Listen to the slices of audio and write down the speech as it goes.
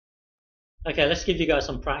Okay, let's give you guys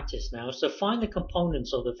some practice now. So find the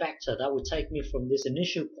components of the vector that would take me from this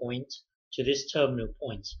initial point to this terminal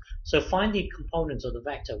point. So find the components of the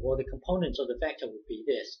vector. Well, the components of the vector would be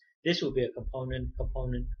this. This would be a component,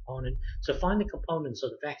 component, component. So find the components of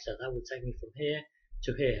the vector that would take me from here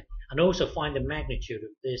to here. And also find the magnitude of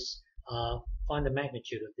this,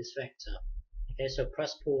 vector. Okay, so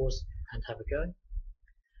press pause and have a go.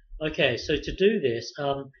 Okay, so to do this,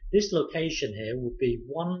 this location here will be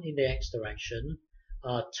 1 in the x direction,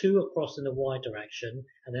 2 across in the y direction,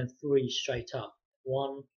 and then 3 straight up.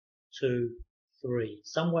 1, 2, 3,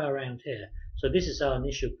 somewhere around here. So this is our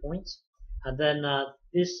initial point, and then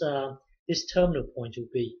this terminal point will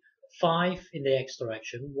be 5 in the x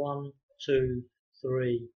direction, 1, 2,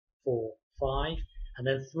 3, 4, 5, and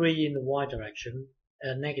then 3 in the y direction,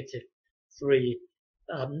 negative 3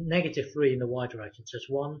 -3 in the y direction. So it's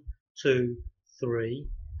 1, 2, 3,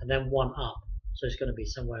 and then 1 up. So it's going to be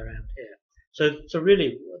somewhere around here. So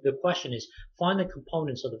really, the question is find the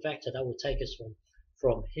components of the vector that will take us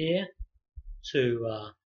from here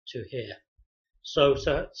to here. So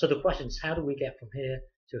the question is, how do we get from here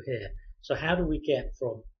to here? So how do we get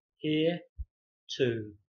from here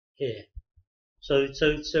to here? So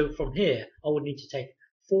from here, I would need to take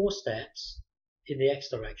 4 steps in the x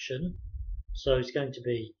direction. So it's going to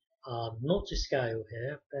be not to scale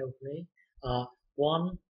here, bear with me.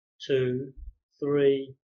 1, 2,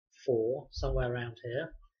 3, 4, somewhere around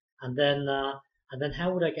here, and then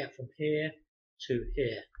how would I get from here to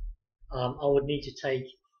here? I would need to take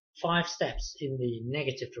 5 steps in the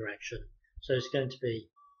negative direction. So it's going to be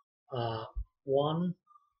 1,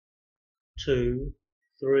 2,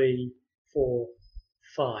 3, 4,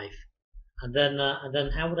 5, and then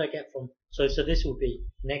how would I get from so this would be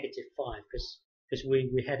 -5 because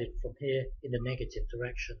we headed from here in the negative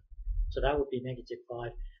direction. So that would be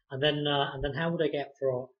 -5, and then how would I get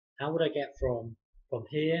from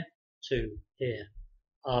here to here?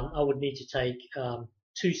 I would need to take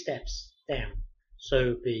 2 steps down. So it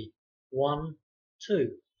would be 1,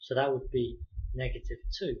 2. So that would be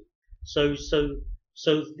 -2.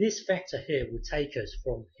 So this vector here would take us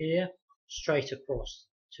from here straight across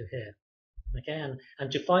to here. Okay,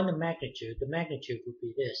 and to find the magnitude would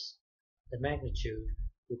be this. The magnitude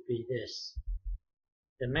would be this.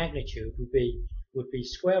 The magnitude would be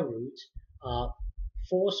square root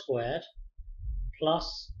 4 squared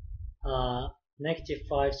plus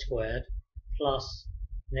 -5 squared plus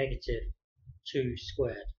 -2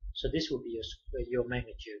 squared. So this would be your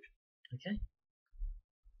magnitude. Okay.